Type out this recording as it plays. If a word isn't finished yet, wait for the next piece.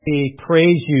We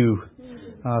praise you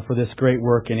for this great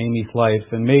work in Amy's life,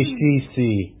 and may she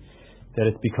see that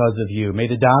it's because of you. May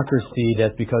the doctors see that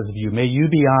it's because of you. May you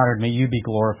be honored. May you be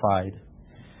glorified.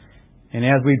 And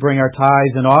as we bring our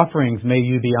tithes and offerings, may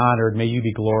you be honored. May you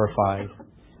be glorified.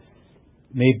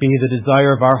 May it be the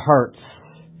desire of our hearts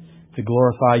to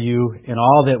glorify you in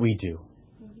all that we do.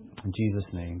 In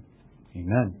Jesus' name,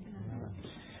 amen.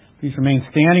 Please remain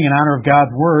standing in honor of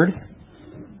God's Word.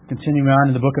 Continuing on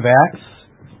in the book of Acts.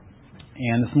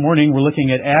 And this morning we're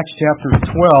looking at Acts chapter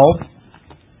 12,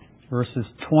 verses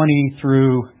 20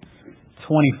 through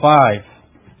 25.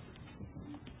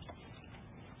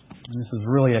 And this is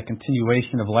really a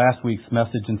continuation of last week's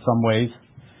message in some ways.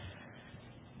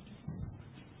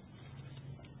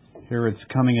 Herod's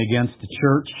coming against the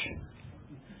church.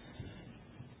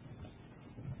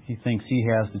 He thinks he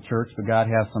has the church, but God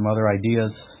has some other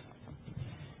ideas.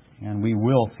 And we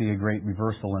will see a great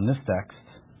reversal in this text.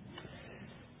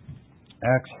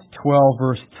 Acts 12,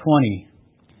 verse 20.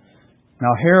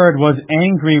 Now Herod was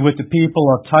angry with the people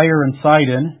of Tyre and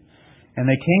Sidon, and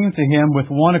they came to him with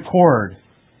one accord.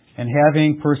 And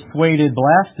having persuaded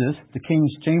Blastus, the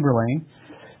king's chamberlain,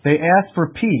 they asked for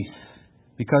peace,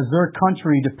 because their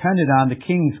country depended on the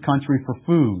king's country for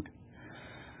food.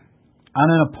 On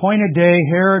an appointed day,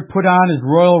 Herod put on his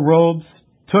royal robes,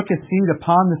 took a seat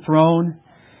upon the throne,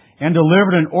 and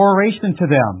delivered an oration to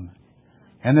them.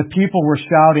 And the people were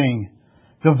shouting,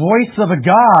 "The voice of a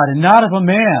God and not of a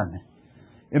man."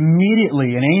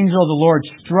 Immediately an angel of the Lord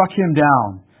struck him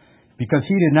down, because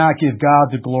he did not give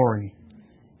God the glory.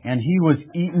 And he was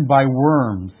eaten by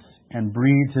worms and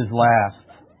breathed his last.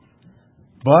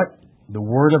 But the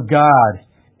word of God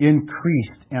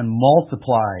increased and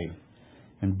multiplied.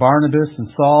 And Barnabas and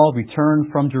Saul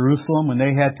returned from Jerusalem when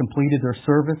they had completed their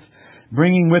service,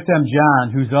 bringing with them John,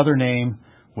 whose other name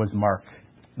was Mark.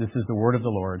 This is the word of the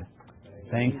Lord.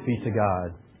 Thanks be to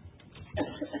God.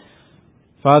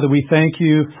 Father, we thank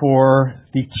you for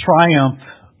the triumph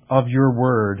of your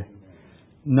word.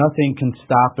 Nothing can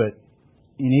stop it.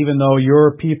 And even though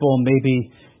your people may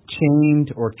be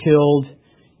chained or killed,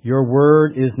 your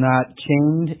word is not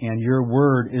chained and your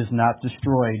word is not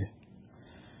destroyed.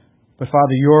 But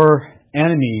Father, your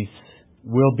enemies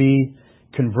will be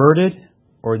converted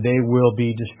or they will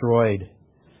be destroyed.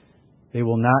 They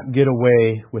will not get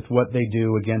away with what they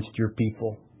do against your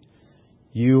people.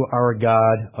 You are a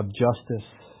God of justice,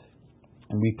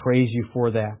 and we praise you for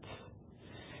that.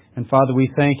 And Father, we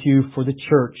thank you for the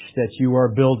church that you are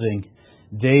building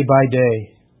day by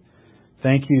day.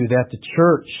 Thank you that the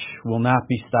church will not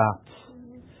be stopped.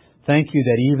 Thank you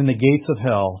that even the gates of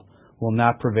hell will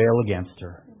not prevail against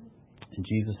her. In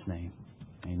Jesus' name,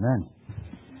 amen.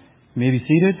 You may be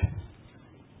seated.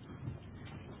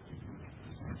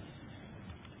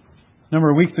 A number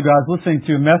of weeks ago, I was listening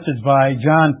to a message by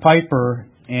John Piper,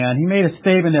 and he made a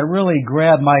statement that really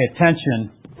grabbed my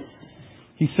attention.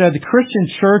 He said, the Christian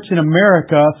church in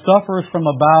America suffers from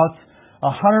about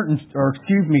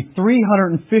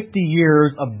 350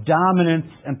 years of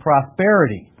dominance and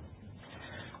prosperity.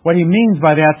 What he means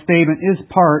by that statement is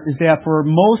that for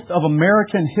most of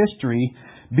American history,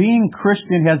 being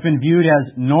Christian has been viewed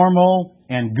as normal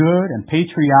and good and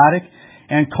patriotic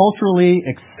and culturally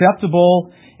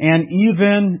acceptable and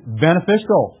even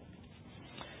beneficial.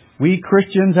 We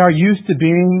Christians are used to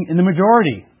being in the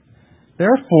majority.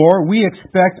 Therefore, we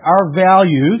expect our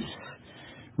values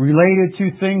related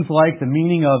to things like the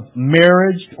meaning of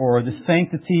marriage or the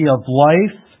sanctity of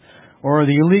life or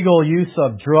the illegal use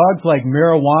of drugs like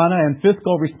marijuana and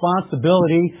fiscal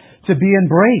responsibility to be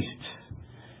embraced.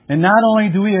 And not only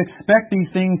do we expect these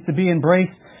things to be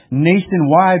embraced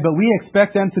nationwide, but we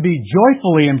expect them to be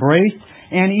joyfully embraced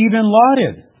and even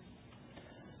lauded.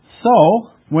 So,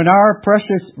 when our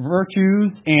precious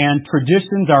virtues and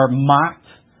traditions are mocked,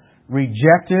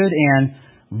 rejected, and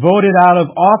voted out of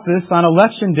office on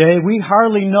election day, we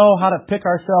hardly know how to pick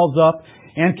ourselves up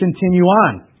and continue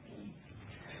on.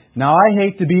 Now, I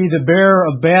hate to be the bearer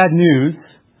of bad news,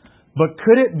 but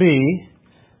could it be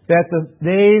that the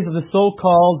days of the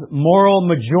so-called moral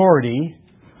majority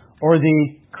or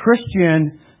the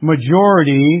Christian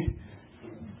majority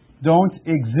don't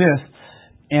exist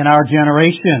in our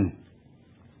generation?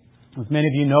 As many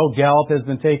of you know, Gallup has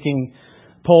been taking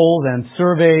polls and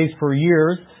surveys for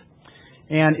years.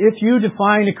 And if you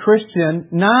define a Christian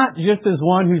not just as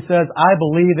one who says, I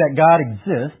believe that God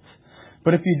exists,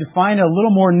 but if you define it a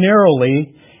little more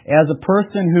narrowly as a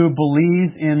person who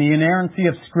believes in the inerrancy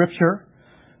of Scripture,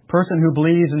 person who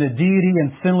believes in the deity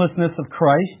and sinlessness of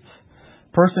Christ,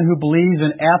 person who believes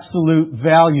in absolute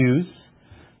values,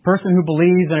 person who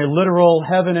believes in a literal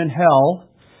heaven and hell,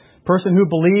 person who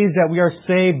believes that we are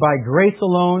saved by grace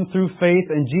alone, through faith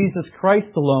in Jesus Christ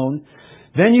alone,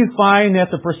 then you find that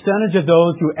the percentage of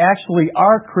those who actually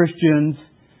are Christians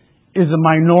is a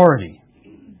minority.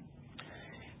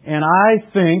 And I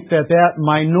think that that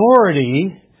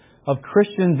minority of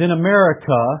Christians in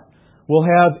America will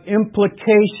have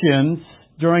implications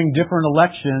during different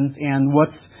elections and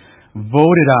what's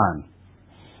voted on.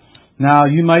 Now,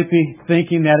 you might be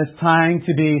thinking that it's time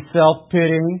to be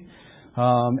self-pitying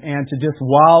and to just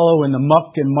wallow in the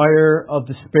muck and mire of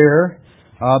despair.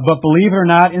 But believe it or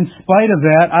not, in spite of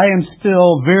that, I am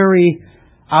still very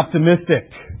optimistic.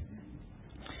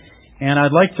 And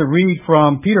I'd like to read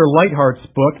from Peter Leithart's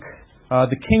book,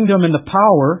 The Kingdom and the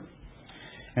Power.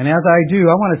 And as I do,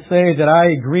 I want to say that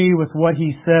I agree with what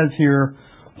he says here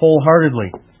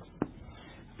wholeheartedly.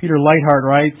 Peter Leithart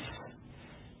writes,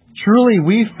 "Truly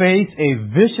we face a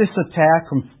vicious attack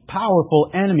from powerful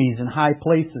enemies in high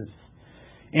places.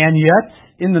 And yet,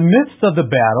 in the midst of the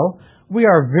battle, we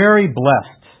are very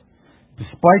blessed.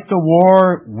 Despite the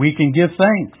war, we can give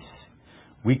thanks.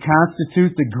 We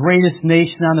constitute the greatest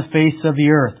nation on the face of the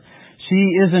earth. She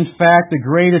is in fact the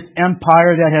greatest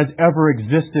empire that has ever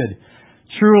existed.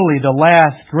 Truly the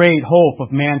last great hope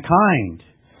of mankind.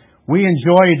 We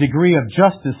enjoy a degree of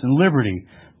justice and liberty,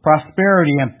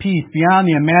 prosperity and peace beyond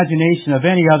the imagination of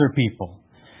any other people.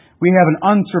 We have an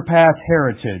unsurpassed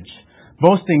heritage,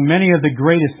 boasting many of the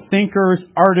greatest thinkers,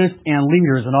 artists, and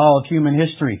leaders in all of human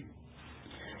history.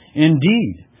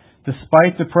 Indeed,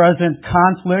 despite the present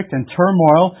conflict and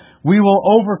turmoil, we will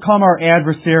overcome our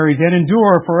adversaries and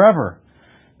endure forever.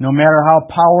 No matter how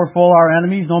powerful our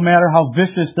enemies, no matter how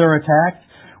vicious their attacks,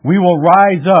 we will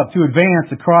rise up to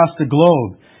advance across the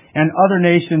globe, and other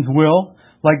nations will,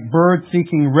 like birds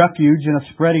seeking refuge in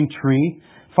a spreading tree,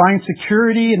 find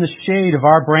security in the shade of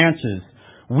our branches.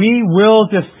 We will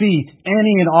defeat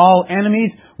any and all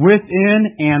enemies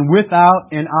within and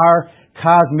without in our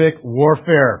cosmic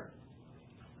warfare."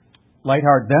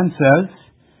 Leithart then says,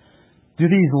 "Do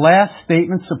these last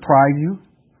statements surprise you?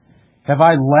 Have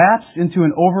I lapsed into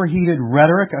an overheated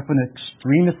rhetoric of an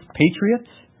extremist patriot?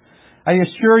 I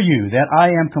assure you that I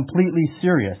am completely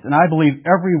serious, and I believe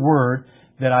every word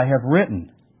that I have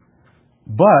written.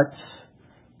 But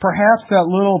perhaps that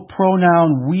little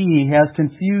pronoun 'we' has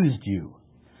confused you.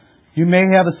 You may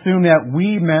have assumed that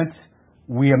 'we' meant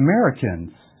we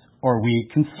Americans, or we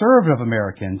conservative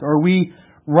Americans, or we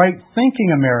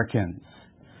right-thinking Americans.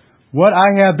 What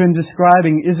I have been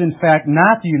describing is in fact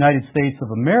not the United States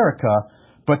of America,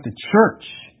 but the church,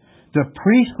 the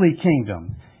priestly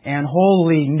kingdom, and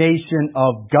holy nation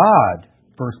of God,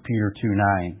 1 Peter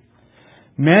 2:9.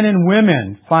 Men and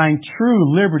women find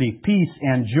true liberty, peace,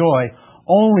 and joy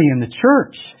only in the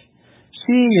church.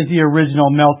 She is the original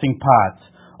melting pot.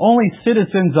 Only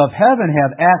citizens of heaven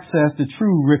have access to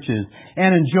true riches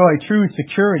and enjoy true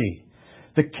security.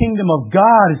 The kingdom of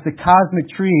God is the cosmic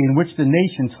tree in which the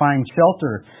nations find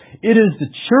shelter. It is the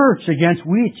church against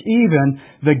which even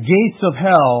the gates of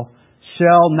hell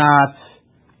shall not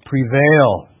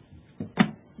prevail."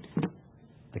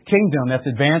 The kingdom that's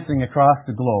advancing across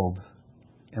the globe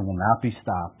and will not be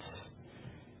stopped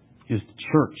is the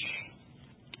church.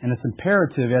 And it's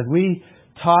imperative as we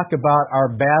talk about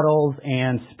our battles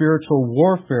and spiritual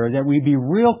warfare that we be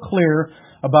real clear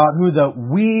about who the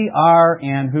we are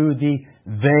and who the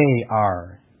they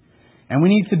are. And we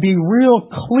need to be real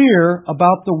clear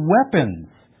about the weapons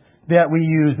that we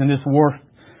use in this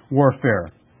warfare.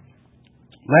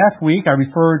 Last week I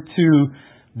referred to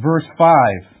verse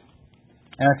 5,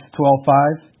 Acts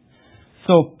 12:5.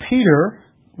 "So Peter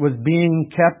was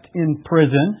being kept in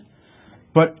prison,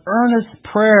 but earnest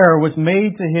prayer was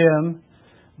made to him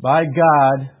by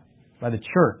God, by the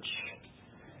church."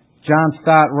 John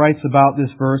Stott writes about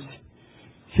this verse,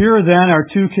 "Here then are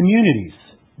two communities,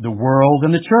 the world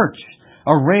and the church,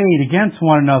 arrayed against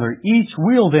one another, each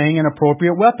wielding an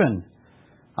appropriate weapon.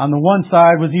 On the one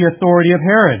side was the authority of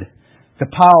Herod, the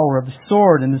power of the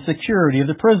sword and the security of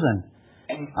the prison.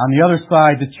 On the other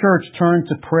side, the church turned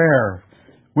to prayer,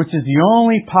 which is the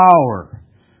only power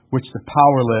which the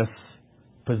powerless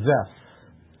possess."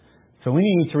 So we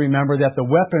need to remember that the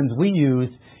weapons we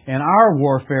use in our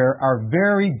warfare are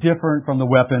very different from the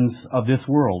weapons of this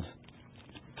world.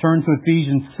 Turn to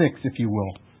Ephesians 6, if you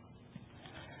will.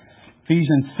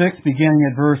 Ephesians 6, beginning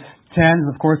at verse 10, is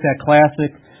of course that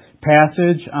classic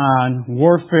passage on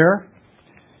warfare.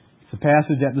 It's a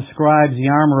passage that describes the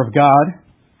armor of God.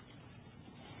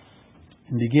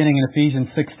 And beginning in Ephesians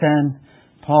 6:10,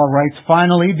 Paul writes,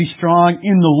 "Finally, be strong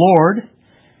in the Lord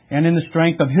and in the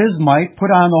strength of His might.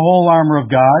 Put on the whole armor of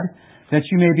God, that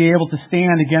you may be able to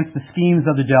stand against the schemes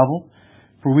of the devil.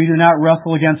 For we do not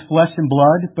wrestle against flesh and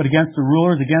blood, but against the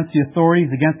rulers, against the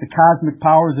authorities, against the cosmic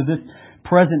powers of this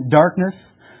present darkness,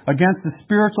 against the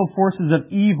spiritual forces of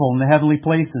evil in the heavenly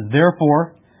places.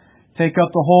 Therefore, take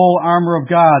up the whole armor of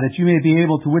God, that you may be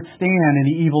able to withstand in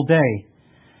the evil day,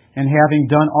 and having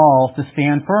done all, to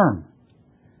stand firm.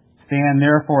 Stand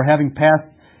therefore, having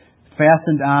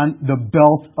fastened on the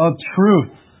belt of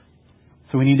truth.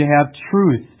 So we need to have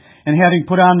truth. And having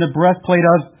put on the breastplate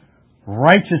of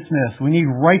righteousness. We need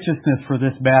righteousness for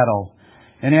this battle.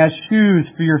 And as shoes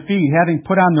for your feet, having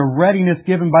put on the readiness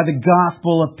given by the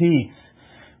gospel of peace.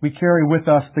 We carry with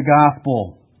us the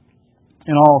gospel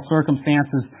in all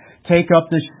circumstances. Take up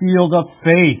the shield of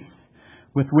faith,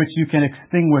 with which you can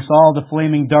extinguish all the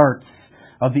flaming darts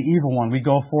of the evil one. We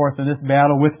go forth in this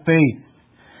battle with faith.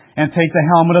 And take the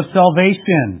helmet of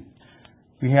salvation.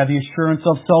 We have the assurance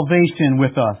of salvation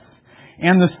with us.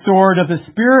 And the sword of the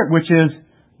Spirit, which is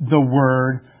the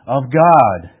Word of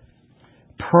God.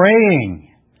 Praying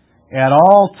at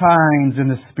all times in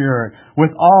the Spirit,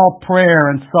 with all prayer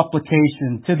and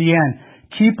supplication to the end.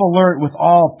 Keep alert with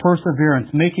all perseverance,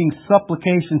 making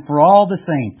supplication for all the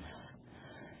saints.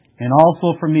 And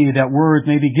also for me, that words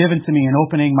may be given to me in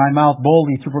opening my mouth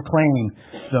boldly to proclaim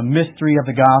the mystery of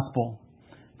the gospel,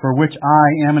 for which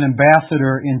I am an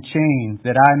ambassador in chains,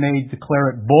 that I may declare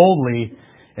it boldly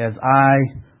as I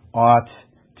ought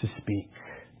to speak.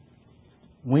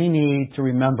 We need to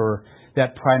remember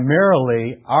that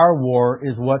primarily our war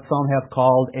is what some have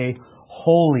called a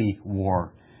holy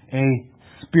war, a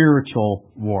spiritual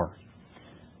war.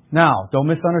 Now, don't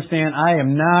misunderstand, I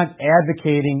am not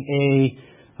advocating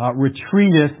a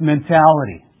retreatist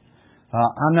mentality.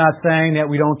 I'm not saying that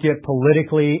we don't get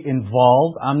politically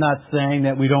involved. I'm not saying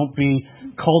that we don't be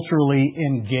culturally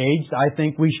engaged. I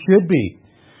think we should be.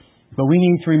 But we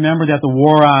need to remember that the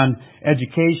war on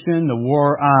education, the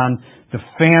war on the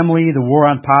family, the war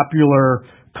on popular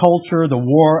culture, the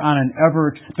war on an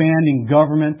ever-expanding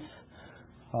government,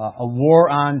 a war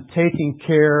on taking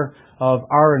care of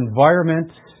our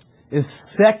environment is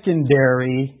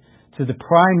secondary to the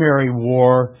primary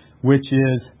war, which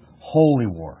is holy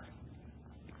war.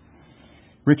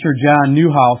 Richard John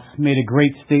Neuhaus made a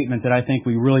great statement that I think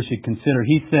we really should consider.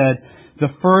 He said, the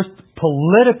first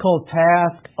political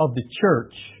task of the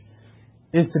church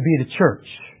is to be the church.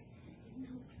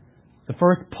 The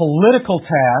first political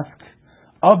task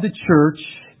of the church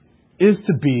is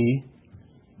to be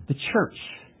the church.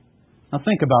 Now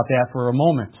think about that for a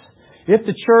moment. If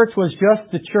the church was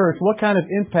just the church, what kind of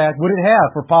impact would it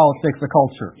have for politics or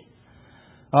culture?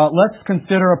 Let's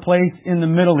consider a place in the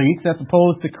Middle East as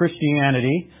opposed to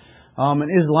Christianity, an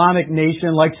Islamic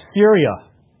nation like Syria.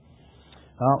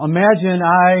 Imagine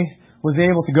I was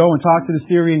able to go and talk to the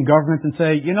Syrian government and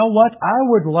say, you know what, I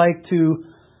would like to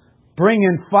bring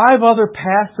in 5 other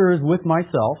pastors with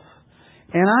myself,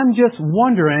 and I'm just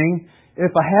wondering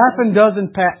if a half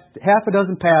a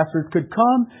dozen pastors could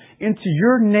come into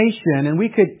your nation and we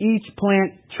could each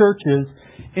plant churches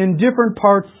in different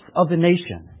parts of the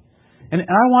nation. And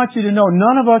I want you to know,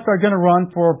 none of us are going to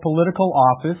run for political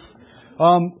office.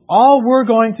 All we're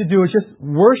going to do is just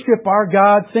worship our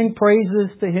God, sing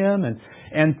praises to Him,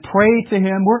 and pray to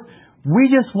Him. We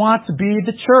just want to be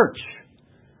the church.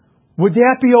 Would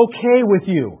that be okay with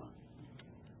you?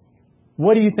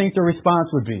 What do you think the response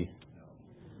would be?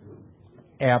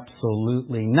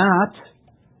 Absolutely not.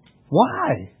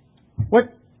 Why? What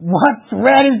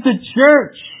threat is the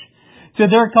church to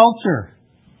their culture?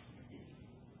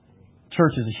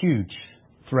 Church is a huge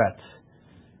threat.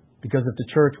 Because if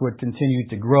the church would continue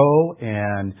to grow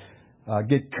and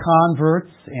get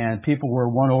converts and people were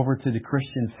won over to the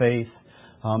Christian faith,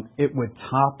 it would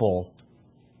topple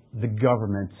the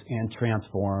government and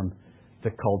transform the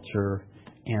culture,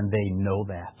 and they know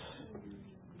that.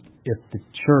 If the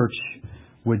church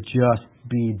would just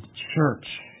be the church,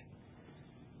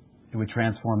 it would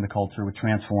transform the culture, it would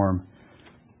transform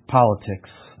politics.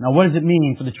 Now, what does it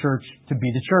mean for the church to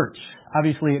be the church?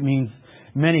 Obviously, it means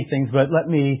many things, but let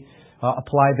me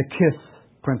apply the KISS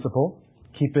principle.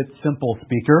 Keep it simple,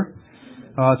 speaker.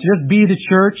 To just be the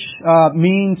church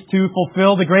means to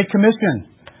fulfill the Great Commission.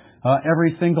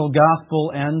 Every single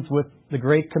gospel ends with the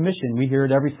Great Commission. We hear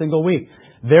it every single week.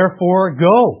 Therefore,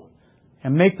 go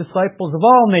and make disciples of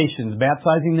all nations,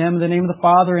 baptizing them in the name of the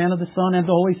Father and of the Son and of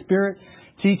the Holy Spirit,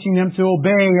 teaching them to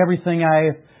obey everything I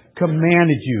have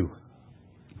commanded you.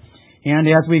 And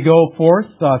as we go forth,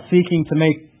 seeking to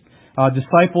make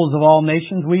disciples of all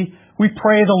nations, we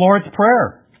pray the Lord's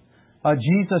Prayer.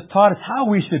 Jesus taught us how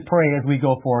we should pray as we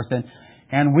go forth.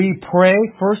 And we pray,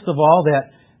 first of all, that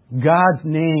God's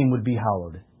name would be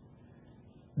hallowed,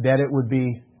 that it would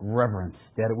be reverenced,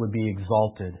 that it would be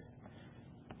exalted.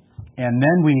 And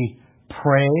then we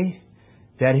pray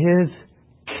that His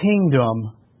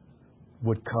kingdom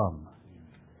would come.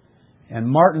 And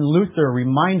Martin Luther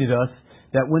reminded us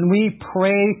that when we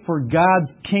pray for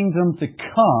God's kingdom to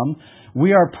come,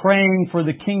 we are praying for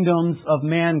the kingdoms of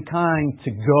mankind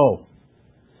to go.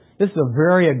 This is a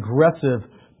very aggressive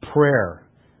prayer.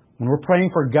 When we're praying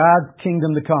for God's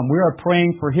kingdom to come, we are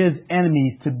praying for His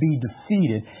enemies to be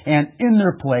defeated and in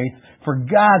their place for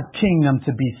God's kingdom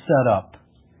to be set up.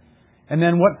 And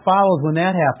then what follows when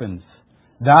that happens?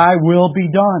 Thy will be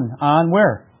done on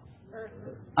where?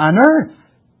 On earth,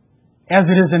 as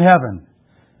it is in heaven.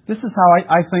 This is how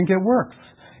I think it works.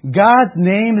 God's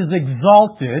name is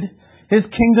exalted. His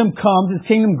kingdom comes. His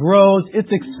kingdom grows.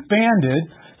 It's expanded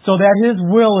so that His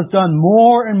will is done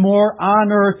more and more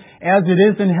on earth as it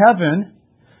is in heaven,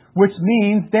 which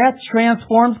means that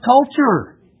transforms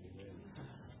culture.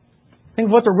 Think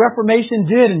of what the Reformation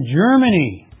did in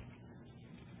Germany,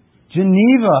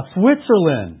 Geneva,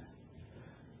 Switzerland.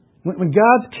 When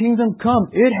God's kingdom comes,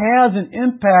 it has an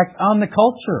impact on the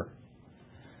culture.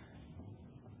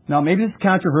 Now, maybe this is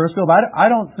controversial, but I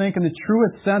don't think in the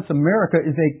truest sense America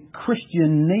is a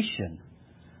Christian nation.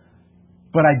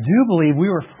 But I do believe we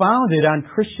were founded on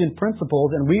Christian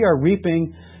principles, and we are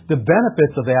reaping the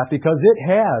benefits of that because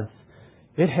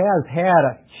it has had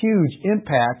a huge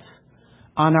impact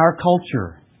on our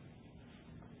culture.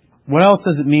 What else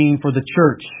does it mean for the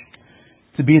church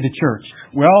to be the church?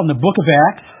 Well, in the book of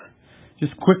Acts,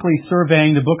 just quickly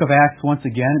surveying the book of Acts once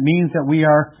again, it means that we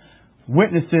are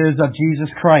witnesses of Jesus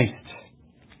Christ.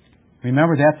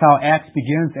 Remember, that's how Acts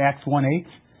begins, Acts 1:8.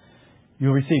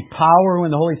 You'll receive power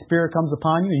when the Holy Spirit comes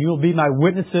upon you, and you will be my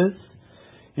witnesses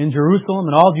in Jerusalem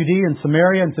and all Judea and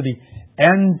Samaria and to the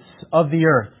ends of the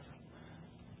earth,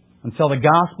 until the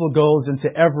gospel goes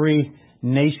into every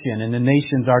nation, and the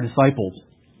nations are discipled.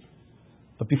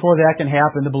 But before that can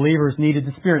happen, the believers needed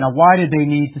the Spirit. Now, why did they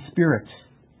need the Spirit?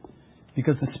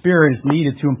 Because the Spirit is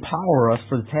needed to empower us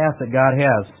for the task that God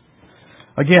has.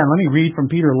 Again, let me read from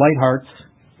Peter Leithart,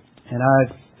 and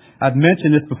I've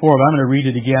mentioned this before, but I'm going to read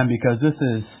it again because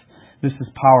this is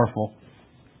powerful.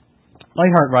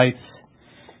 Leithart writes,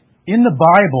 "In the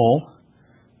Bible,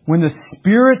 when the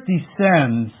Spirit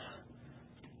descends,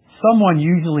 someone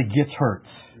usually gets hurt."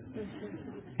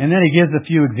 And then he gives a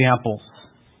few examples.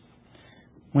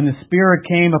 When the Spirit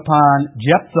came upon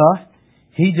Jephthah,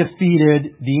 he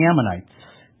defeated the Ammonites.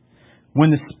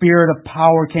 When the Spirit of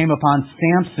power came upon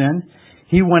Samson,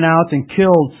 he went out and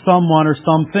killed someone or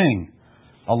something.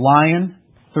 A lion,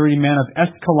 30 men of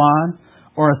Escalon,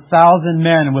 or 1,000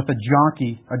 men with a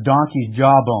donkey's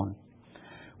jawbone.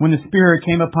 When the Spirit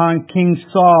came upon King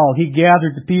Saul, he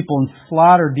gathered the people and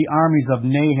slaughtered the armies of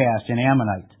Nahash and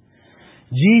Ammonite.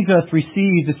 Jesus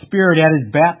received the Spirit at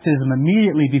His baptism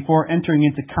immediately before entering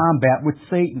into combat with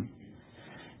Satan.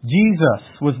 Jesus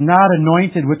was not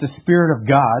anointed with the Spirit of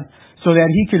God so that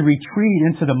He could retreat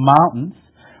into the mountains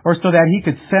or so that He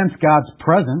could sense God's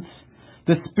presence.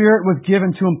 The Spirit was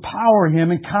given to empower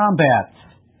Him in combat.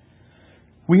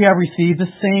 We have received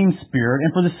the same Spirit,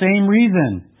 and for the same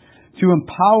reason, to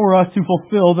empower us to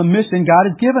fulfill the mission God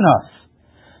has given us.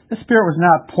 The Spirit was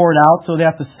not poured out so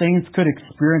that the saints could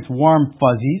experience warm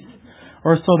fuzzies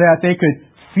or so that they could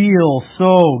feel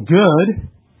so good.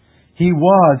 He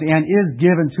was and is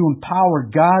given to empower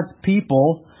God's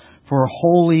people for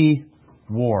holy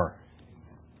war.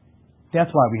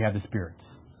 That's why we have the Spirit.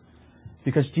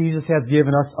 Because Jesus has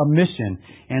given us a mission,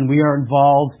 and we are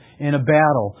involved in a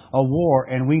battle, a war,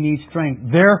 and we need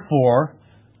strength. Therefore,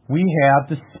 we have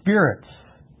the Spirit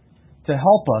to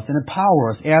help us and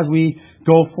empower us as we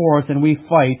go forth and we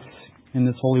fight in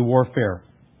this holy warfare.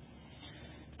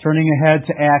 Turning ahead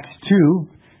to Acts 2,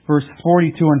 verse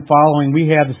 42 and following, we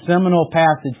have the seminal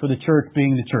passage for the church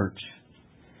being the church.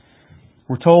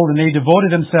 We're told, and they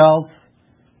devoted themselves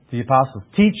to the apostles'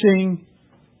 teaching,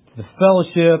 the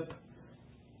fellowship,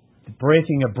 the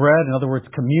breaking of bread, in other words,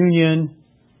 communion,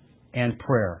 and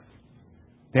prayer.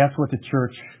 That's what the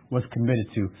church was committed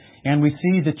to. And we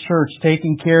see the church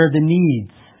taking care of the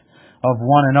needs of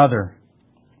one another.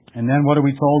 And then what are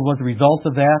we told was the result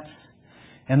of that?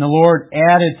 And the Lord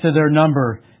added to their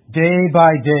number day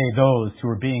by day those who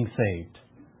were being saved.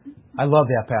 I love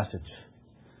that passage.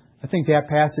 I think that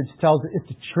passage tells us if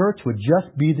the church would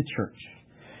just be the church,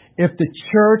 if the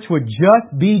church would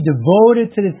just be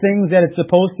devoted to the things that it's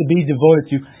supposed to be devoted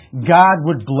to, God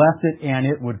would bless it and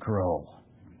it would grow.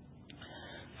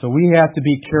 So we have to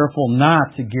be careful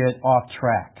not to get off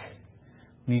track.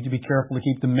 We need to be careful to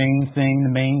keep the main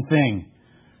thing.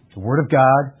 The Word of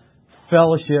God,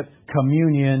 fellowship,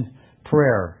 communion,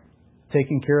 prayer,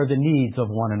 taking care of the needs of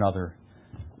one another.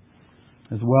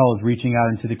 as well as reaching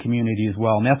out into the community as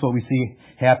well. And that's what we see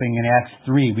happening in Acts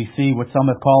 3. We see what some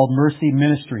have called mercy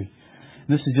ministry. And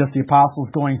this is just the apostles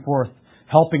going forth,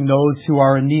 helping those who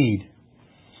are in need.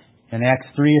 In Acts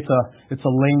 3, it's a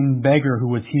lame beggar who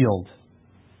was healed.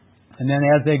 And then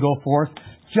as they go forth,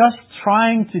 just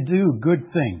trying to do good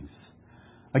things.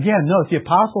 Again, notice the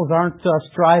apostles aren't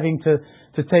striving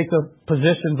to take the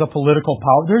positions of political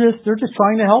power. They're just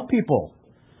trying to help people.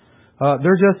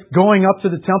 They're just going up to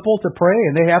the temple to pray,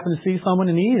 and they happen to see someone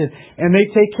in need, and they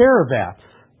take care of that.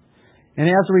 And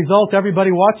as a result,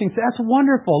 everybody watching says, "That's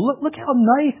wonderful. Look how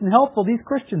nice and helpful these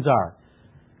Christians are."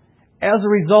 As a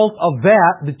result of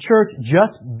that, the church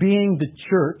just being the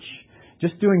church,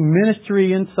 just doing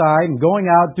ministry inside and going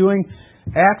out, doing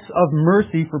acts of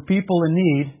mercy for people in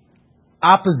need,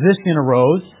 opposition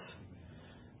arose.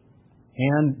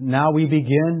 And now we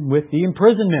begin with the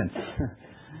imprisonments.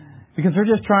 Because they're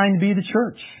just trying to be the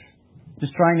church.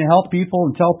 Just trying to help people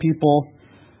and tell people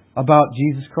about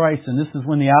Jesus Christ. And this is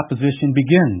when the opposition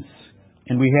begins.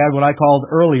 And we had what I called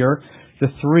earlier the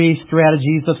three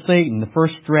strategies of Satan. The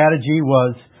first strategy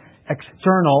was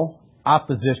external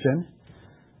opposition,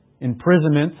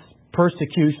 imprisonments,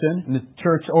 persecution, and the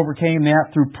church overcame that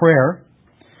through prayer.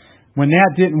 When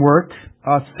that didn't work,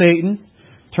 Satan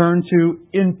turned to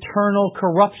internal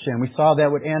corruption. We saw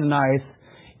that with Ananias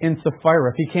and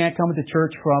Sapphira. If he can't come to the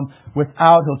church from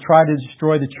without, he'll try to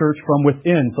destroy the church from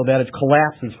within so that it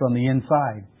collapses from the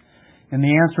inside. And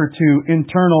the answer to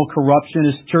internal corruption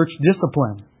is church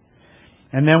discipline.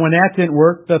 And then when that didn't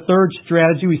work, the third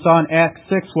strategy we saw in Acts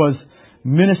 6 was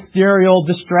ministerial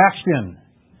distraction.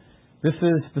 This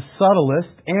is the subtlest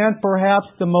and perhaps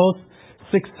the most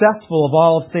successful of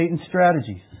all of Satan's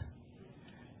strategies.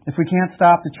 If we can't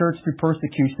stop the church through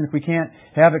persecution, if we can't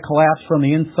have it collapse from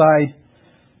the inside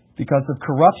because of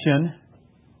corruption,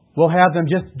 we'll have them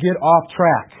just get off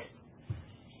track.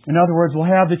 In other words, we'll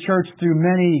have the church do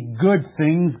many good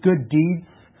things, good deeds,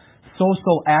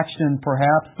 social action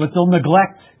perhaps, but they'll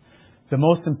neglect the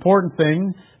most important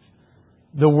things,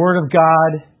 the Word of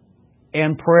God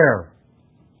and prayer.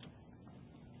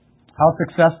 How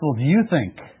successful do you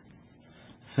think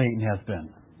Satan has been?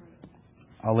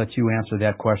 I'll let you answer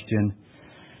that question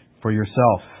for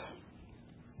yourself.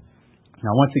 Now,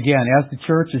 once again, as the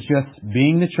church is just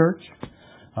being the church,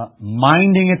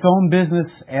 minding its own business,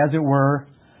 as it were,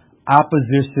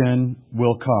 opposition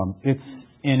will come. It's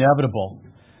inevitable.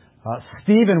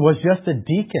 Stephen was just a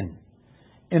deacon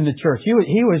in the church.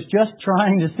 He was just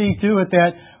trying to see to it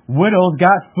that widows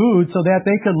got food so that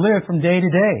they could live from day to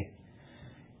day.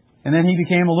 And then he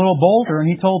became a little bolder and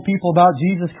he told people about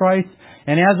Jesus Christ.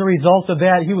 And as a result of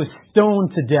that, he was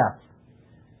stoned to death.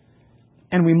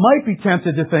 And we might be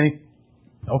tempted to think,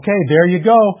 okay, there you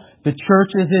go. The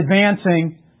church is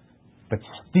advancing. But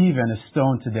Stephen is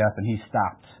stoned to death and he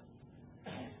stopped.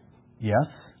 Yes,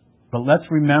 but let's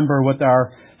remember what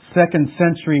our 2nd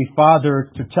century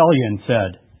father Tertullian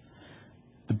said.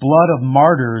 The blood of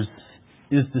martyrs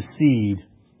is the seed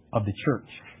of the church.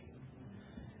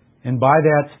 And by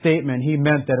that statement, he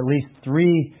meant that at least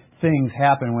 3 things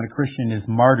happen when a Christian is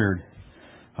martyred.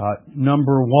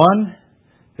 Number 1,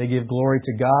 they give glory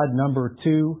to God. Number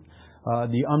 2,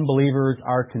 the unbelievers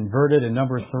are converted. And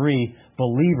number 3,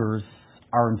 believers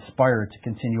are inspired to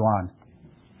continue on.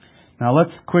 Now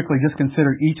let's quickly just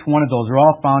consider each one of those. They're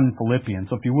all found in Philippians.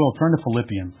 So if you will, turn to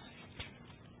Philippians.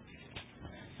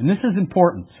 And this is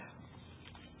important.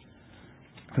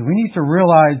 Because we need to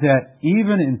realize that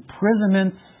even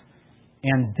imprisonments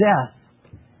and death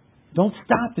don't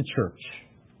stop the church.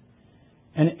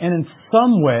 And in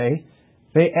some way,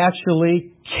 they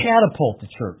actually catapult the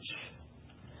church.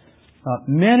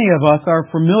 Many of us are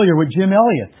familiar with Jim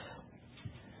Elliot.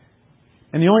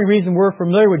 And the only reason we're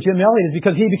familiar with Jim Elliot is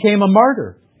because he became a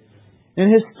martyr.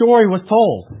 And his story was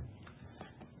told.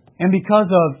 And because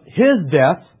of his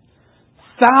death,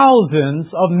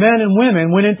 thousands of men and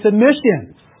women went into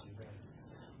missions.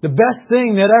 The best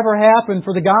thing that ever happened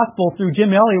for the gospel through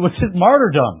Jim Elliot was his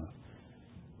martyrdom.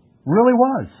 Really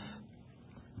was.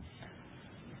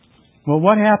 Well,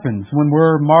 what happens when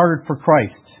we're martyred for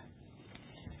Christ?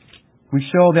 We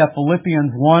show that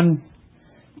Philippians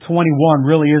 1:21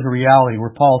 really is a reality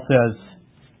where Paul says,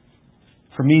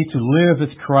 "For me to live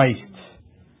is Christ,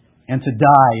 and to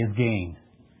die is gain."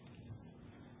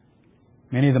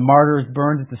 Many of the martyrs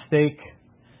burned at the stake,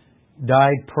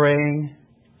 died praying,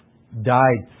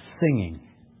 died singing.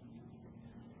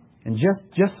 And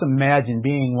just imagine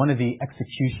being one of the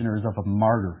executioners of a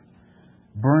martyr,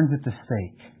 burned at the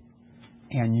stake,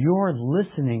 and you're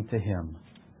listening to him,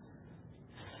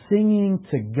 singing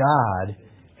to God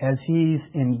as he's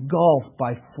engulfed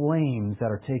by flames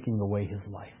that are taking away his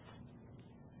life.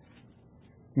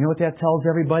 You know what that tells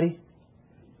everybody?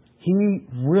 He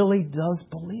really does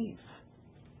believe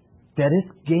that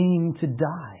it's gain to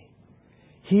die.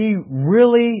 He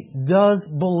really does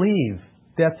believe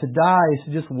that to die is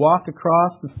to just walk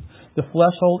across the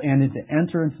threshold and to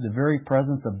enter into the very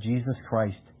presence of Jesus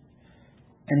Christ.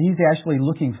 And he's actually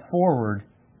looking forward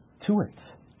to it.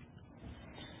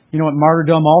 You know what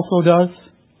martyrdom also does?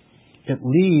 It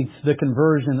leads to the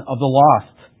conversion of the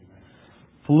lost.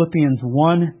 Philippians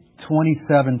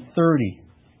 1:27-30.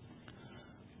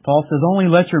 Paul says, "Only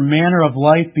let your manner of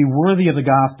life be worthy of the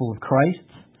gospel of Christ,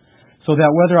 so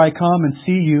that whether I come and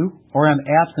see you or am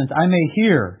absent, I may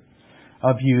hear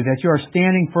of you that you are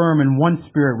standing firm in one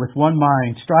spirit with one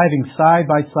mind, striving side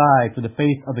by side for the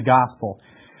faith of the gospel,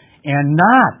 and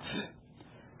not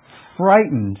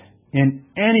frightened in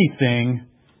anything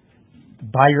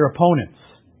by your opponents."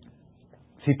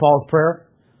 See Paul's prayer?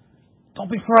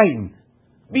 Don't be frightened.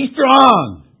 Be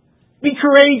strong. Be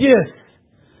courageous.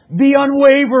 Be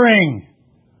unwavering.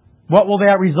 What will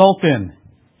that result in?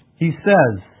 He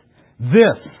says,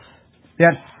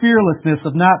 that fearlessness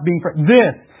of not being frightened,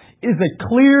 this is a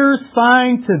clear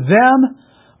sign to them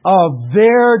of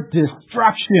their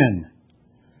destruction,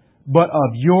 but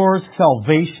of your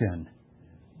salvation,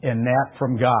 and that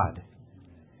from God.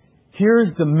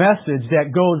 Here's the message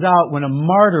that goes out when a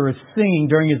martyr is singing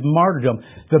during his martyrdom.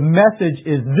 The message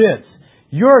is this: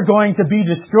 you're going to be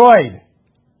destroyed,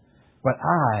 but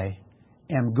I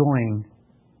am going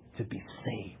to be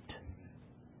saved.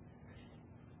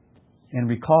 And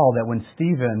recall that when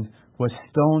Stephen was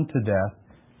stoned to death,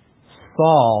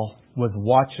 Saul was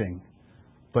watching,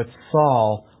 but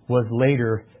Saul was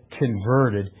later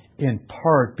converted in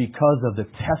part because of the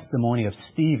testimony of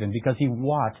Stephen, because he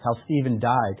watched how Stephen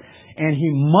died. And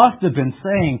he must have been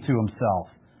saying to himself,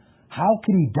 how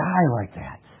could he die like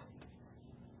that?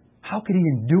 How could he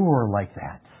endure like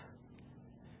that?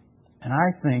 And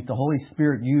I think the Holy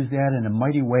Spirit used that in a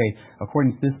mighty way,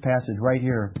 according to this passage right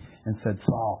here, and said,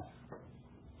 Saul,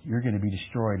 you're going to be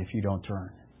destroyed if you don't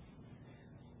turn.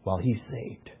 While he's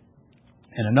saved.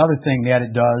 And another thing that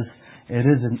it does, it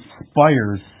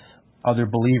inspires other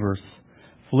believers.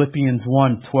 Philippians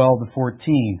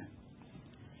 1:12-14.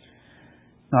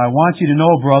 Now I want you to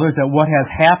know, brothers, that what has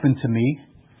happened to me,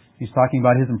 he's talking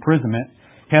about his imprisonment,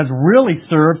 has really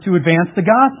served to advance the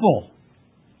gospel.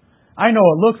 I know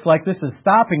it looks like this is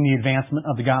stopping the advancement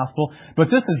of the gospel, but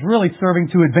this is really serving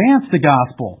to advance the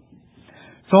gospel,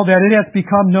 so that it has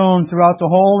become known throughout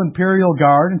the whole imperial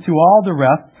guard and to all the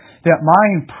rest that my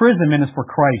imprisonment is for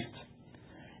Christ.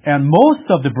 And most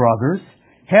of the brothers,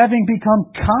 having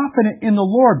become confident in the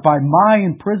Lord by my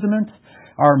imprisonment,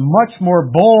 are much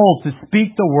more bold to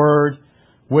speak the word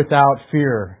without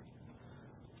fear.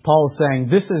 Paul is saying,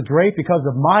 this is great because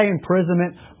of my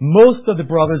imprisonment. Most of the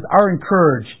brothers are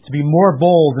encouraged to be more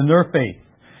bold in their faith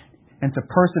and to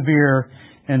persevere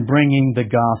in bringing the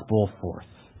gospel forth.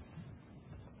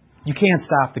 You can't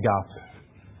stop the gospel.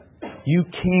 You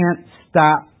can't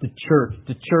stop the church.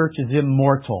 The church is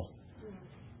immortal,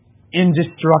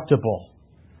 indestructible.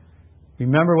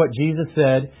 Remember what Jesus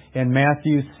said in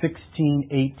Matthew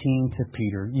 16:18 to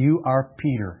Peter. You are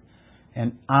Peter,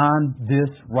 and on this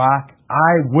rock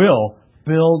I will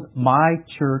build my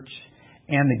church,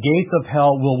 and the gates of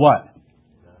hell will what?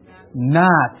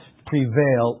 Not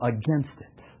prevail against it.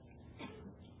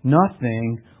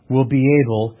 Nothing will be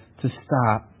able to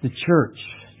stop the church.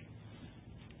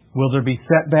 Will there be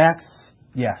setbacks?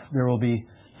 Yes, there will be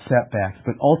setbacks.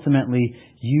 But ultimately,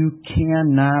 you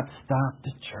cannot stop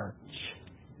the church.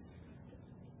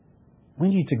 We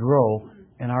need to grow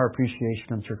in our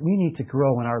appreciation of the church. We need to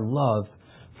grow in our love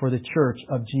for the church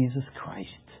of Jesus Christ.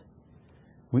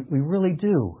 We really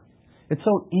do. It's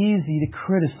so easy to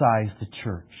criticize the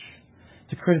church,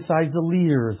 to criticize the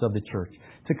leaders of the church,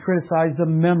 to criticize the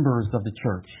members of the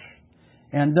church.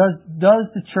 And does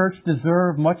the church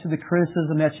deserve much of the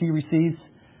criticism that she receives?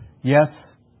 Yes,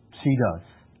 she does.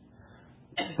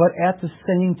 But at the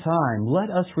same time, let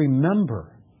us remember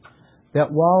that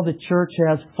while the church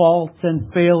has faults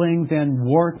and failings and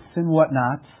warts and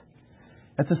whatnot,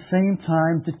 at the same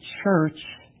time, the church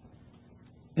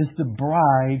is the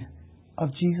bride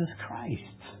of Jesus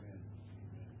Christ.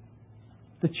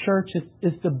 The church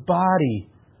is the body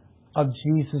of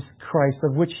Jesus Christ,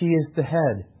 of which He is the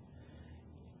head.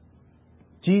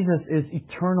 Jesus is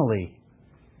eternally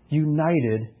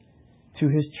united to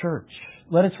His church.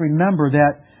 Let us remember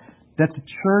that the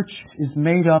church is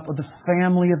made up of the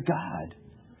family of God.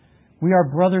 We are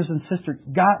brothers and sisters.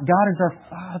 God is our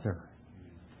Father.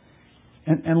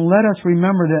 And let us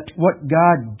remember that what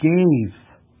God gave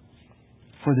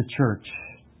for the church.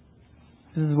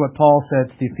 This is what Paul said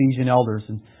to the Ephesian elders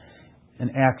in in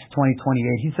Acts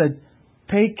 20:28. He said,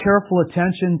 "Pay careful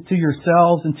attention to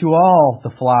yourselves and to all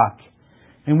the flock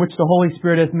in which the Holy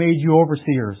Spirit has made you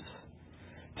overseers,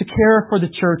 to care for the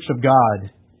church of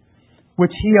God,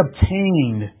 which He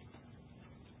obtained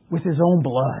with His own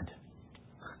blood."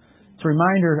 It's a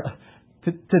reminder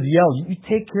to the elders, you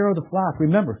take care of the flock.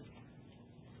 Remember,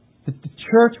 that the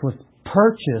church was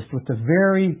purchased with the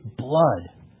very blood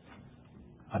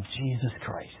of Jesus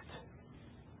Christ.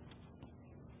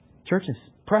 Church is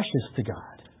precious to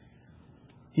God.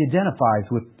 He identifies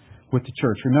with the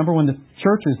church. Remember, when the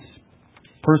church is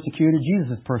persecuted,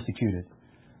 Jesus is persecuted.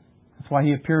 That's why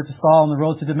He appeared to Saul on the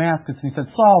road to Damascus and He said,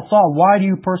 "Saul, Saul, why do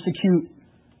you persecute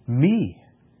me?"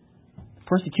 To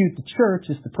persecute the church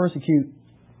is to persecute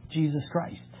Jesus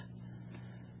Christ.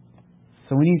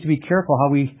 So we need to be careful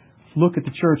how we look at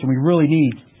the church, and we really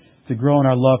need to grow in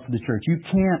our love for the church. You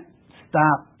can't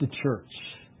stop the church.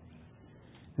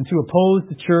 And to oppose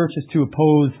the church is to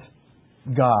oppose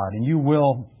God, and you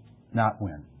will not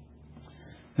win.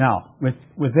 Now, with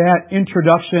that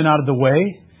introduction out of the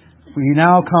way, we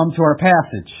now come to our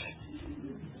passage.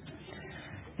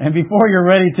 And before you're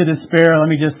ready to despair, let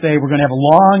me just say we're going to have a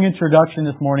long introduction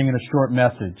this morning and a short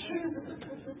message.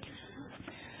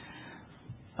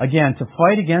 Again, to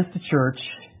fight against the church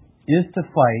is to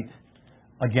fight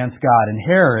against God. And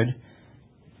Herod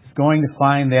is going to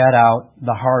find that out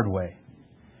the hard way.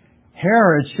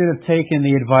 Herod should have taken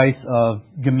the advice of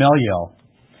Gamaliel.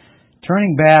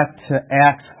 Turning back to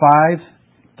Acts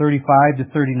 5:35 to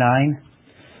 39,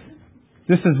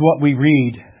 this is what we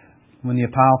read when the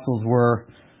apostles were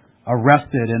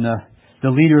arrested and the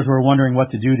leaders were wondering what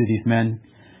to do to these men.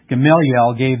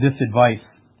 Gamaliel gave this advice,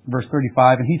 verse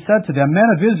 35, "And he said to them, 'Men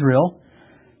of Israel,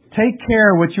 take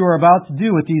care what you are about to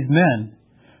do with these men.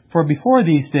 For before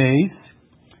these days,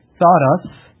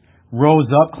 Theudas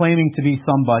rose up claiming to be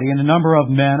somebody, and a number of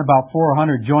men, about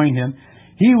 400, joined him.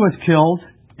 He was killed,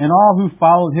 and all who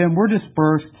followed him were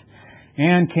dispersed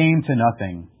and came to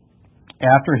nothing.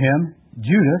 After him,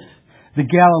 Judas, the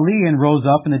Galilean, rose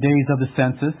up in the days of the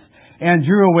census and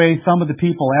drew away some of the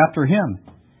people after him.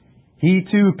 He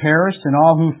too perished, and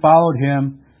all who followed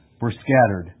him were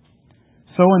scattered.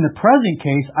 So in the present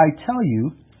case, I tell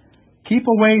you, keep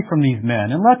away from these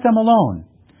men and let them alone.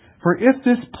 For if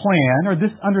this plan or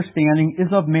this understanding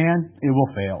is of man, it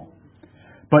will fail.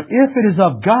 But if it is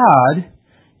of God,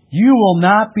 you will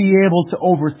not be able to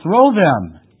overthrow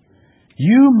them.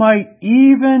 You might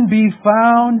even be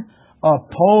found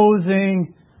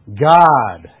opposing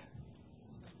God."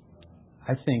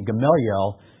 I think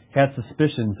Gamaliel had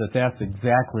suspicions that that's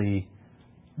exactly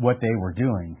what they were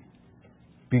doing.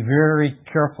 Be very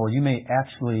careful. You may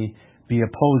actually be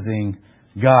opposing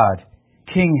God.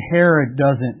 King Herod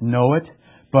doesn't know it,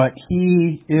 but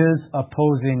he is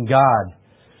opposing God.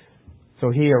 So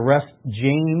he arrests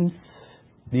James,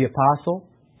 the apostle,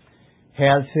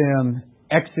 has him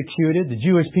executed. The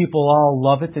Jewish people all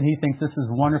love it, and he thinks this is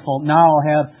wonderful. Now I'll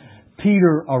have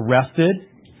Peter arrested,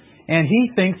 and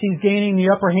he thinks he's gaining the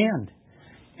upper hand.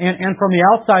 And from the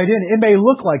outside in, it may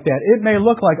look like that. It may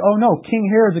look like, oh no, King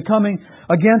Herod is coming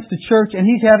against the church, and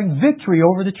he's having victory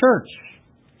over the church.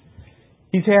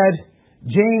 He's had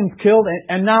James killed,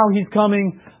 and now he's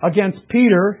coming against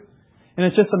Peter, and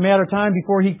it's just a matter of time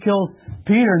before he kills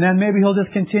Peter, and then maybe he'll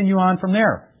just continue on from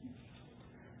there.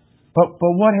 But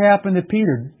what happened to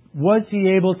Peter? Was he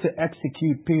able to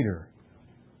execute Peter?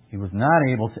 He was not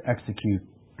able to execute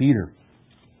Peter.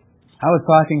 I was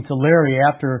talking to Larry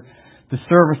after the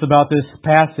service about this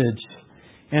passage,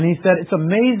 and he said it's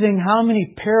amazing how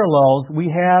many parallels we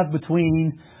have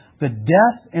between the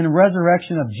death and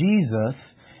resurrection of Jesus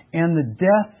and the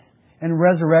death and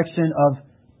resurrection of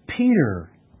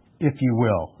Peter, if you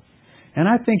will. And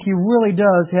I think he really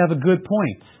does have a good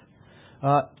point.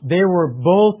 They were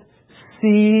both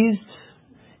seized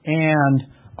and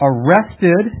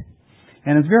arrested,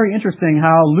 and it's very interesting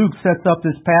how Luke sets up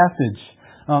this passage.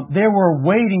 They were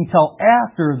waiting till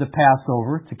after the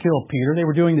Passover to kill Peter. They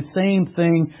were doing the same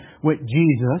thing with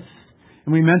Jesus.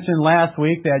 And we mentioned last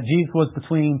week that Jesus was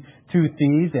between two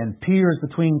thieves and Peter is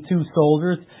between two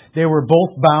soldiers. They were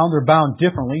both bound. They're bound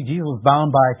differently. Jesus was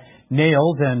bound by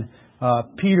nails, and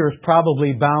Peter is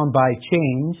probably bound by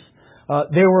chains.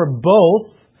 They were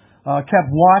both kept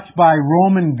watch by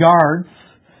Roman guards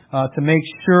to make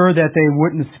sure that they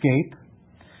wouldn't escape.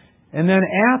 And then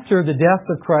after the death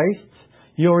of Christ,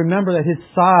 you'll remember that his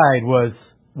side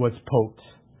was poked.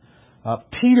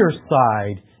 Peter's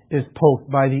side is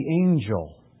poked by the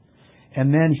angel.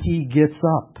 And then he gets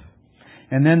up.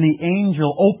 And then the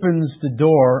angel opens the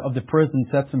door of the prison,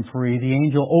 sets him free. The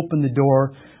angel opened the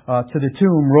door to the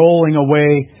tomb, rolling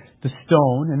away the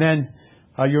stone. And then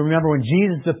You remember when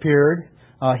Jesus appeared,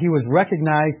 he was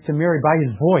recognized to Mary by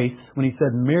his voice when he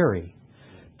said Mary.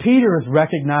 Peter is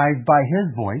recognized by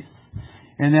his voice.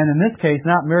 And then in this case,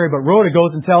 not Mary, but Rhoda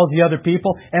goes and tells the other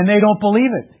people, and they don't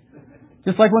believe it.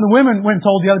 Just like when the women went and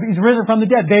told the other people, he's risen from the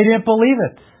dead. They didn't believe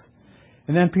it.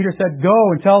 And then Peter said, go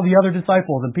and tell the other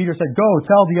disciples. And Peter said, go,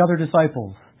 tell the other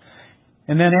disciples.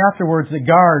 And then afterwards, the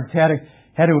guards had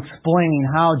to explain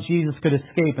how Jesus could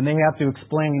escape, and they have to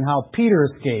explain how Peter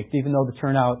escaped, even though the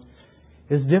turnout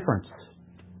is different.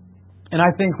 And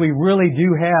I think we really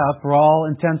do have, for all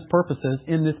intents and purposes,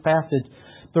 in this passage,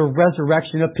 the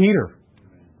resurrection of Peter.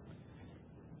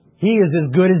 He is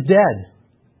as good as dead.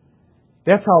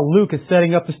 That's how Luke is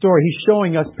setting up the story. He's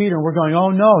showing us Peter, and we're going,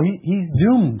 oh no, he's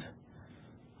doomed.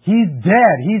 He's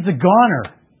dead. He's a goner.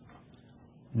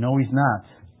 No, he's not.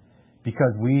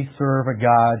 Because we serve a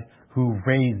God who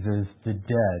raises the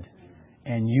dead.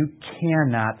 And you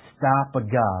cannot stop a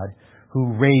God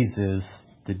who raises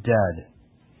the dead.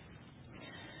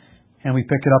 And we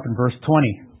pick it up in verse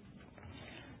 20.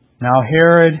 Now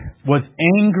Herod was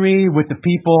angry with the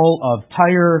people of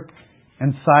Tyre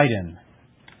and Sidon.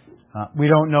 We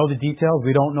don't know the details.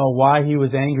 We don't know why he was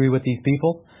angry with these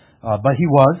people. But he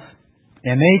was.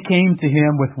 And they came to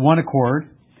him with one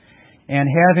accord. And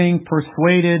having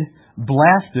persuaded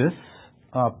Blastus,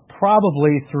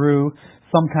 probably through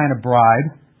some kind of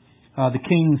bribe, the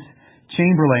king's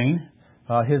chamberlain,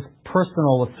 his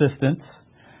personal assistant,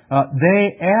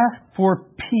 they asked for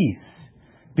peace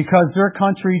because their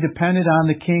country depended on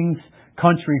the king's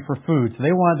country for food. So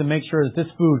they wanted to make sure that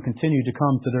this food continued to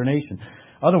come to their nation.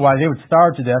 Otherwise, they would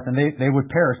starve to death and they would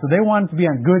perish. So they wanted to be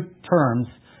on good terms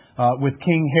with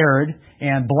King Herod,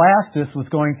 and Blastus was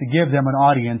going to give them an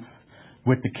audience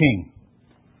with the king.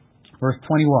 Verse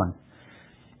 21.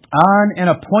 On an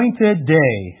appointed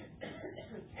day,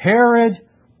 Herod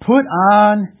put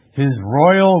on his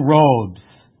royal robes,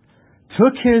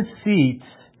 took his seat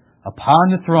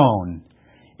upon the throne,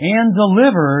 and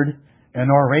delivered an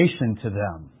oration to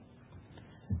them.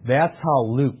 That's how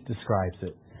Luke describes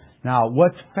it. Now,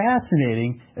 what's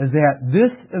fascinating is that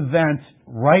this event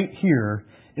right here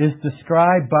is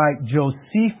described by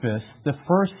Josephus, the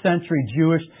first century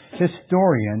Jewish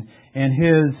historian, in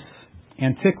his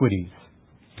Antiquities.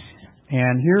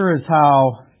 And here is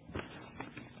how,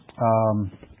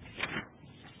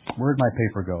 where'd my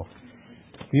paper go?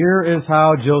 Here is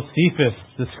how Josephus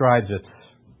describes it.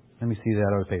 Let me see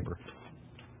that other paper.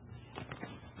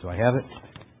 Do I have it?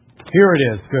 Here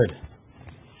it is. Good.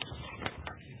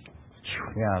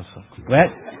 Yeah, so glad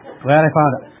I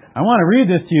found it. I want to read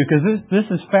this to you because this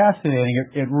is fascinating.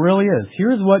 It really is.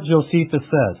 Here's what Josephus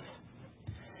says.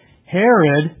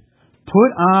 Herod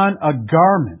put on a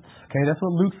garment. Okay, that's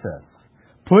what Luke says.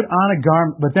 Put on a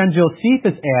garment. But then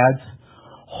Josephus adds,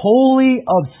 wholly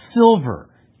of silver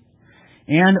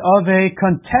and of a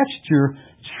contexture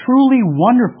truly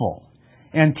wonderful,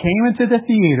 and came into the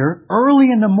theater early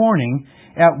in the morning,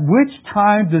 at which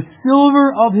time the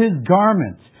silver of his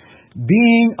garments,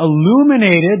 being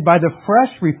illuminated by the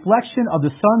fresh reflection of the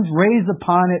sun's rays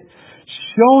upon it,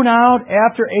 shone out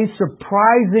after a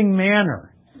surprising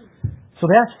manner. So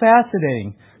that's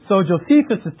fascinating. So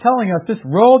Josephus is telling us this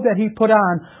robe that he put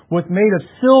on was made of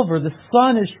silver. The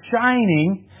sun is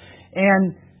shining,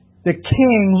 and the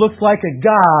king looks like a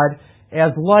god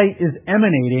as light is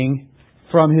emanating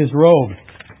from his robe.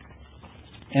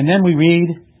 And then we read,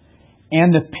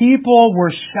 and the people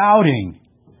were shouting,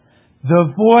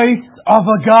 the voice of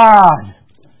a god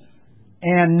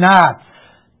and not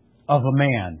of a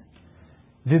man.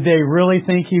 Did they really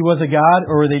think he was a god,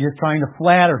 or were they just trying to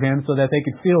flatter him so that they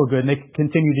could feel good and they could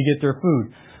continue to get their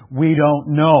food? We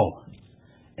don't know.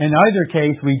 In either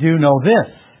case, we do know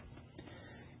this.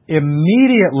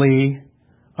 Immediately,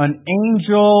 an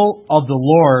angel of the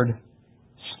Lord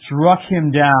struck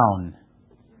him down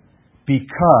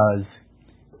because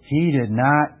he did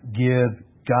not give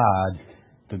God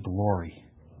the glory.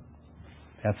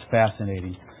 That's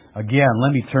fascinating. Again,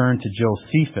 let me turn to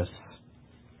Josephus.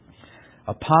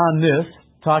 Upon this,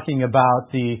 talking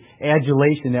about the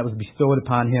adulation that was bestowed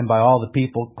upon him by all the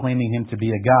people claiming him to be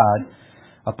a god,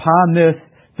 upon this,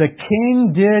 the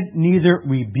king did neither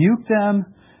rebuke them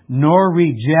nor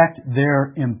reject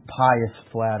their impious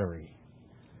flattery,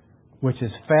 which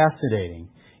is fascinating.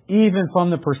 Even from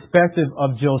the perspective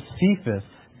of Josephus,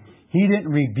 he didn't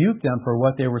rebuke them for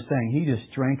what they were saying. He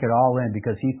just drank it all in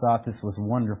because he thought this was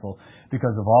wonderful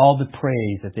because of all the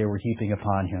praise that they were heaping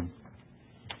upon him.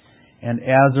 And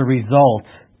as a result,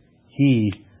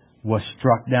 he was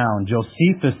struck down.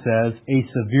 Josephus says a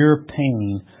severe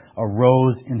pain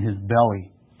arose in his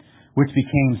belly, which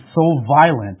became so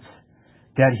violent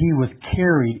that he was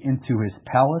carried into his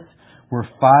palace, where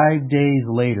 5 days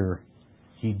later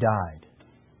he died.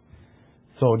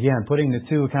 So again, putting the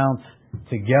two accounts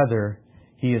together,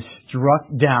 he is struck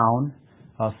down,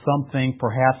 something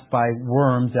perhaps by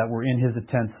worms that were in his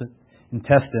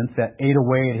intestines that ate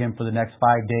away at him for the next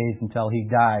 5 days until he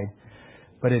died.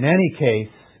 But in any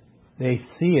case, they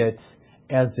see it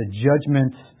as the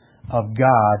judgment of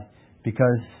God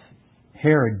because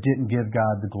Herod didn't give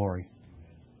God the glory.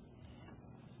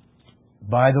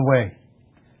 By the way,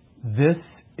 this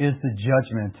is the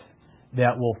judgment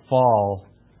that will fall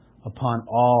upon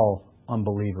all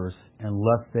unbelievers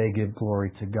unless they give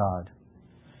glory to God.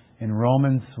 In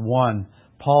Romans 1,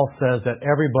 Paul says that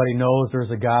everybody knows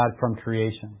there's a God from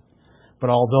creation. But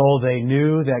although they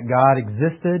knew that God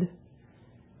existed,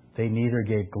 they neither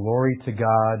gave glory to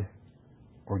God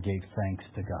or gave thanks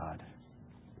to God.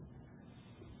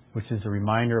 Which is a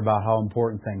reminder about how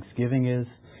important thanksgiving is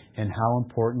and how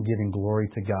important giving glory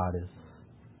to God is.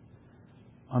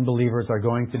 Unbelievers are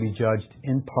going to be judged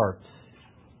in parts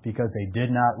because they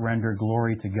did not render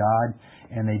glory to God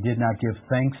and they did not give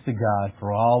thanks to God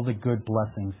for all the good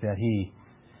blessings that He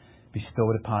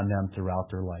bestowed upon them throughout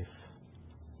their life.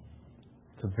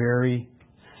 It's a very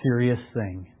serious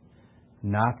thing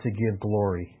not to give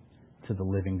glory to the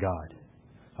living God.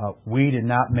 We did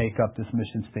not make up this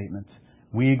mission statement.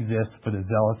 We exist for the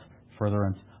zealous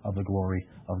furtherance of the glory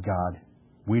of God.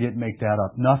 We didn't make that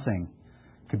up. Nothing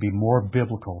could be more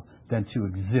biblical than to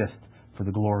exist for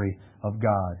the glory of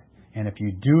God. And if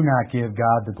you do not give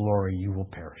God the glory, you will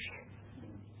perish.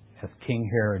 As King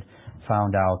Herod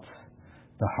found out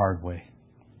the hard way.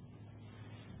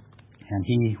 And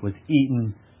he was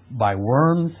eaten by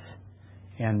worms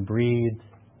and breathed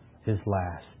his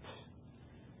last.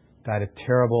 Died a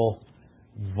terrible,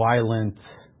 violent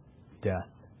death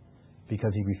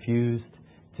because he refused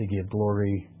to give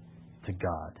glory to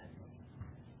God.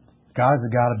 God is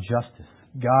a God of justice.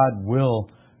 God will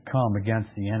come against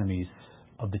the enemies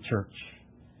of the church.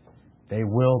 They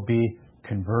will be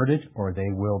converted or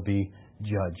they will be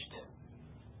judged.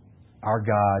 Our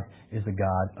God is a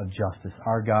God of justice.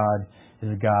 Our God is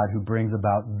a God who brings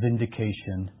about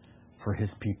vindication for His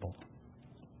people.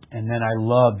 And then I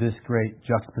love this great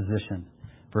juxtaposition.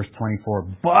 Verse 24.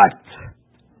 But!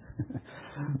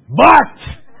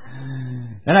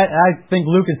 And I think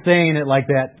Luke is saying it like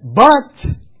that. But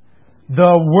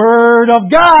the Word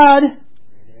of God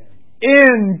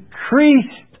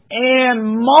increased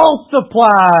and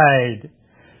multiplied.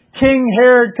 King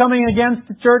Herod coming against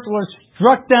the church was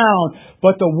struck down,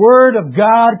 but the Word of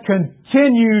God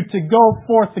continued to go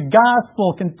forth. The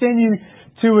gospel continued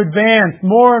to advance.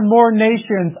 More and more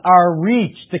nations are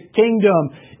reached. The kingdom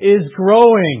is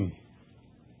growing.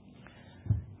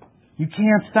 You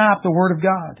can't stop the Word of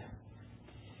God.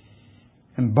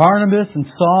 And Barnabas and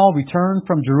Saul returned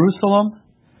from Jerusalem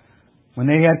when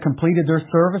they had completed their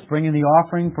service, bringing the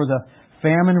offering for the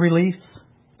famine relief,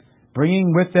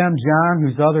 bringing with them John,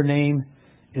 whose other name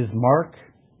is Mark.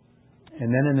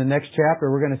 And then in the next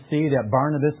chapter, we're going to see that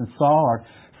Barnabas and Saul are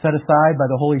set aside by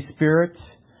the Holy Spirit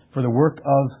for the work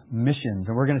of missions.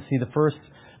 And we're going to see the first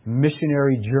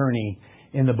missionary journey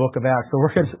in the book of Acts. So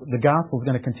the gospel is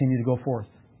going to continue to go forth.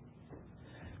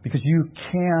 Because you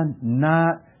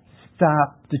cannot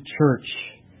stop the church.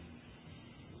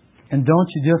 And don't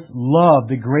you just love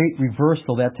the great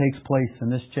reversal that takes place in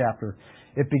this chapter?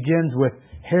 It begins with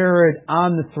Herod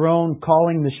on the throne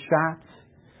calling the shots,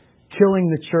 killing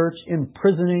the church,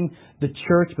 imprisoning the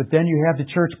church, but then you have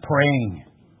the church praying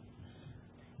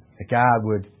that God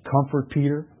would comfort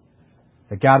Peter,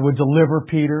 that God would deliver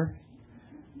Peter,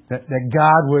 that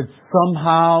God would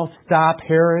somehow stop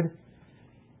Herod,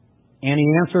 and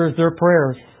He answers their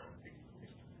prayers.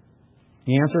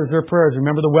 He answers their prayers.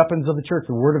 Remember the weapons of the church,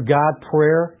 the Word of God,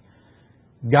 prayer.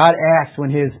 God acts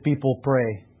when His people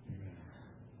pray.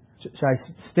 Should I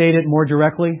state it more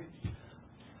directly?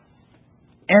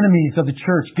 Enemies of the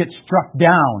church get struck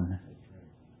down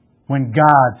when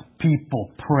God's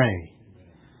people pray.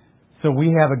 So we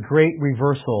have a great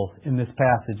reversal in this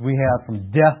passage. We have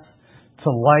from death to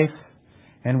life,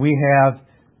 and we have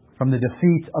from the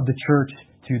defeat of the church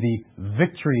to the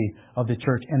victory of the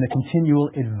church and the continual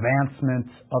advancement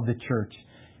of the church.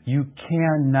 You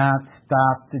cannot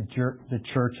stop the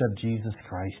church of Jesus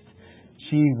Christ.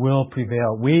 She will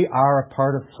prevail. We are a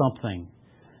part of something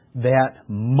that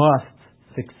must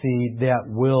succeed, that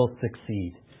will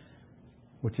succeed.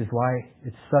 Which is why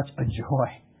it's such a joy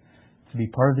to be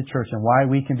part of the church and why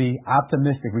we can be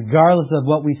optimistic regardless of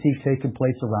what we see taking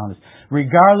place around us.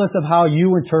 Regardless of how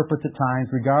you interpret the times,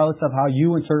 regardless of how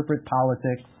you interpret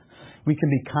politics, we can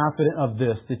be confident of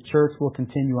this. The church will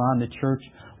continue on. The church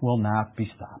will not be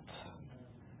stopped.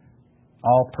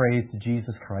 All praise to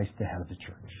Jesus Christ, the head of the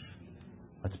church.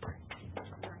 Let's pray.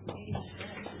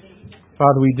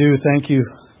 Father, we do thank you.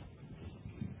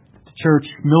 The church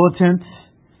militant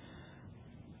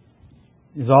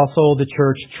is also the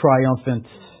church triumphant.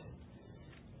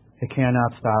 It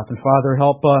cannot stop. And Father,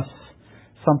 help us,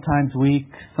 sometimes weak,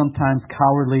 sometimes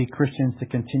cowardly Christians, to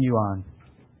continue on.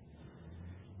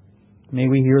 May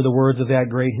we hear the words of that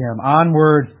great hymn.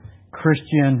 Onward,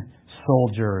 Christian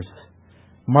soldiers,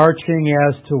 marching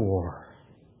as to war.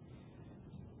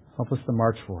 Help us to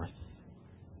march forth,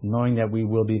 knowing that we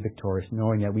will be victorious,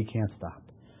 knowing that we can't stop.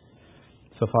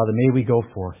 So, Father, may we go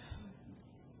forth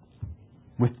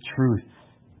with truth,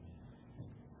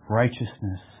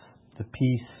 righteousness, the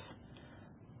peace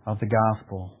of the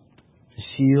gospel, the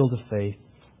shield of faith,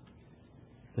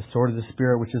 the sword of the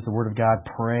Spirit, which is the Word of God,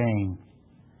 praying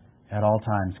at all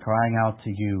times, crying out to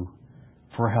you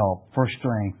for help, for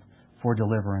strength, for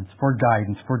deliverance, for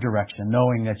guidance, for direction,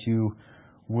 knowing that you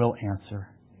will answer.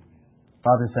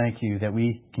 Father, thank you that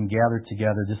we can gather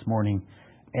together this morning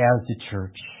as the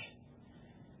church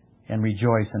and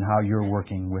rejoice in how you're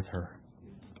working with her.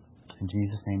 In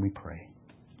Jesus' name we pray.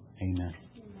 Amen.